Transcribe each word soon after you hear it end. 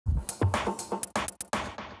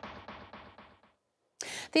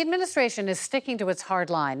The administration is sticking to its hard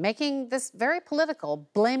line, making this very political,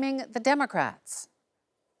 blaming the Democrats.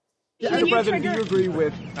 Mr. President, do you agree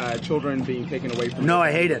with children being taken away from? No,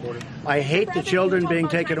 I hate it. I hate the children being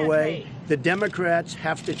taken away. The Democrats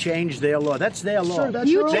have to change their law. That's their law. Sir, that's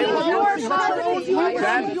your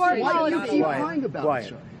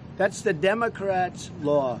Quiet. That's the Democrats'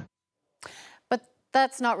 law. But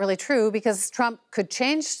that's not really true, because Trump could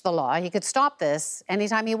change the law. He could stop this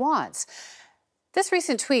anytime he wants. This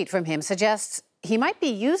recent tweet from him suggests he might be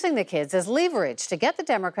using the kids as leverage to get the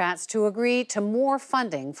Democrats to agree to more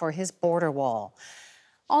funding for his border wall.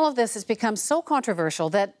 All of this has become so controversial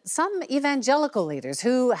that some evangelical leaders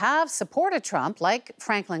who have supported Trump, like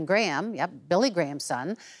Franklin Graham, Billy Graham's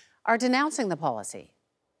son, are denouncing the policy.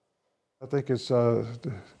 I think it's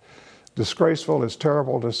disgraceful, it's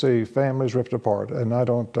terrible to see families ripped apart, and I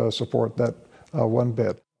don't support that one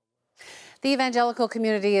bit. The evangelical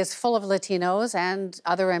community is full of Latinos and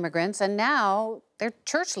other immigrants, and now their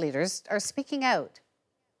church leaders are speaking out.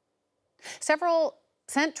 Several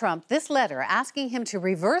sent Trump this letter asking him to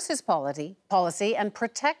reverse his policy and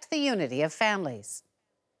protect the unity of families.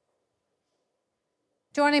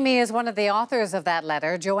 Joining me is one of the authors of that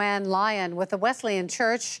letter, Jo Anne Lyon with the Wesleyan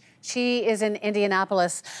Church. She is in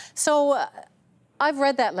Indianapolis. So I've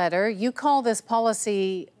read that letter. You call this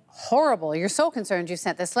policy horrible. You're so concerned you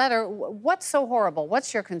sent this letter. What's so horrible?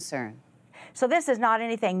 What's your concern? So this is not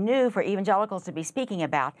anything new for evangelicals to be speaking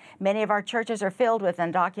about. Many of our churches are filled with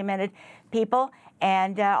undocumented people,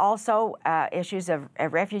 and also issues of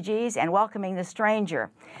refugees and welcoming the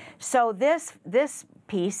stranger. So this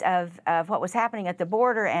piece of what was happening at the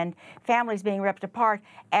border and families being ripped apart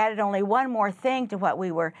added only one more thing to what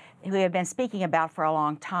we have been speaking about for a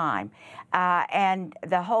long time. And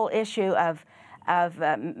the whole issue of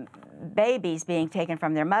babies being taken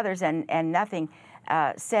from their mothers and nothing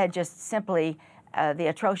said, just simply the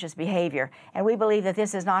atrocious behavior. And we believe that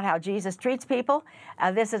this is not how Jesus treats people.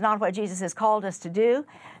 This is not what Jesus has called us to do.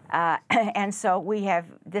 And so we have,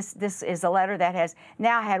 this is a letter that has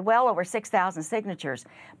now had well over 6,000 signatures.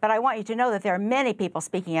 But I want you to know that there are many people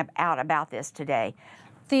speaking out about this today.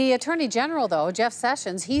 The Attorney General, though, Jeff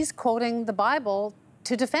Sessions, he's quoting the Bible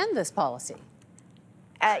to defend this policy.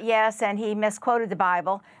 Yes, and he misquoted the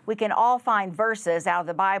Bible. We can all find verses out of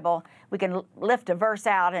the Bible. We can lift a verse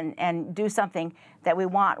out and do something that we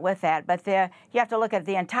want with that. But you have to look at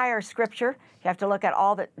the entire Scripture. You have to look at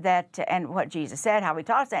all that and what Jesus said, how he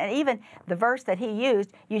taught us, and even the verse that he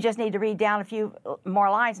used. You just need to read down a few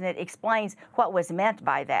more lines, and it explains what was meant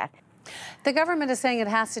by that. The government is saying it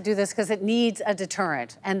has to do this because it needs a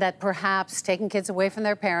deterrent, and that perhaps taking kids away from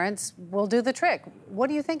their parents will do the trick. What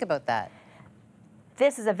do you think about that?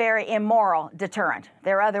 This is a very immoral deterrent.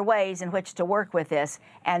 There are other ways in which to work with this,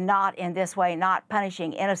 and not in this way, not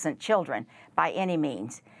punishing innocent children by any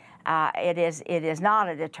means. It is not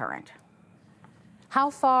a deterrent. How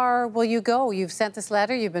far will you go? You've sent this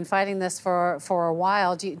letter. You've been fighting this for a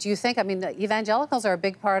while. Do you think, I mean, the evangelicals are a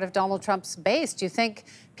big part of Donald Trump's base. Do you think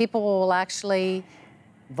people will actually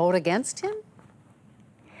vote against him?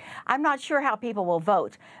 I'm not sure how people will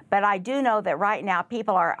vote, but I do know that right now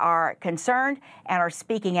people are concerned and are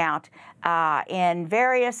speaking out in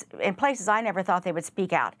places I never thought they would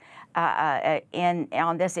speak out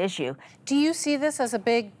on this issue. Do you see this as a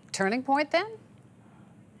big turning point then?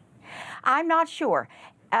 I'm not sure.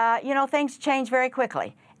 You know, things change very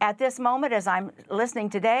quickly. At this moment, as I'm listening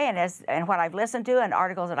today, and what I've listened to, and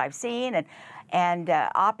articles that I've seen, and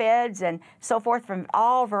op-eds and so forth from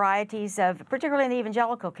all varieties of, particularly in the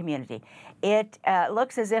evangelical community, it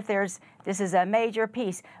looks as if this is a major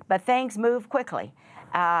piece, but things move quickly.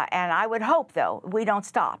 And I would hope, though, we don't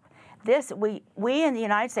stop. We in the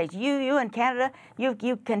United States, you in Canada,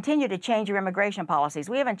 you continue to change your immigration policies.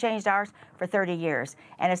 We haven't changed ours for 30 years,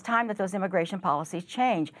 and it's time that those immigration policies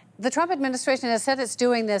change. The Trump administration has said it's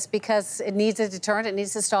doing this because it needs a deterrent, it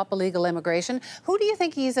needs to stop illegal immigration. Who do you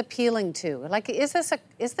think he's appealing to? Like, is this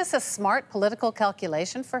a smart political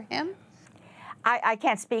calculation for him? I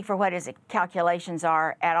can't speak for what his calculations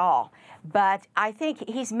are at all, but I think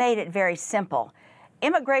he's made it very simple.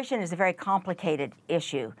 Immigration is a very complicated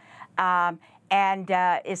issue. And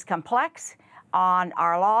is complex on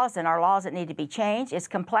our laws and our laws that need to be changed. It's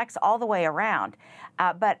complex all the way around.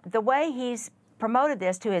 But the way he's promoted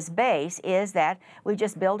this to his base is that we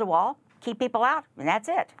just build a wall, keep people out, and that's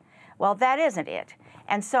it. Well, that isn't it.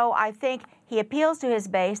 And so I think he appeals to his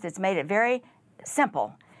base that's made it very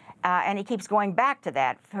simple. And he keeps going back to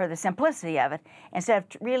that for the simplicity of it, instead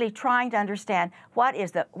of really trying to understand what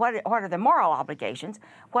are the moral obligations,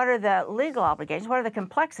 what are the legal obligations, what are the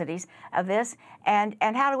complexities of this, and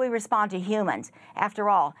how do we respond to humans? After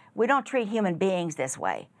all, we don't treat human beings this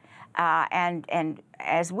way. And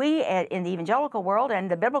as we in the evangelical world and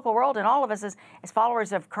the biblical world, and all of us as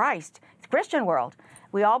followers of Christ, the Christian world,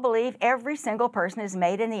 we all believe every single person is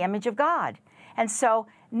made in the image of God. And so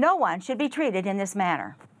no one should be treated in this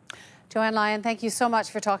manner. Jo Anne Lyon, thank you so much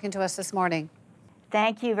for talking to us this morning.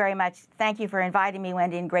 Thank you very much. Thank you for inviting me,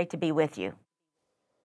 Wendy, and great to be with you.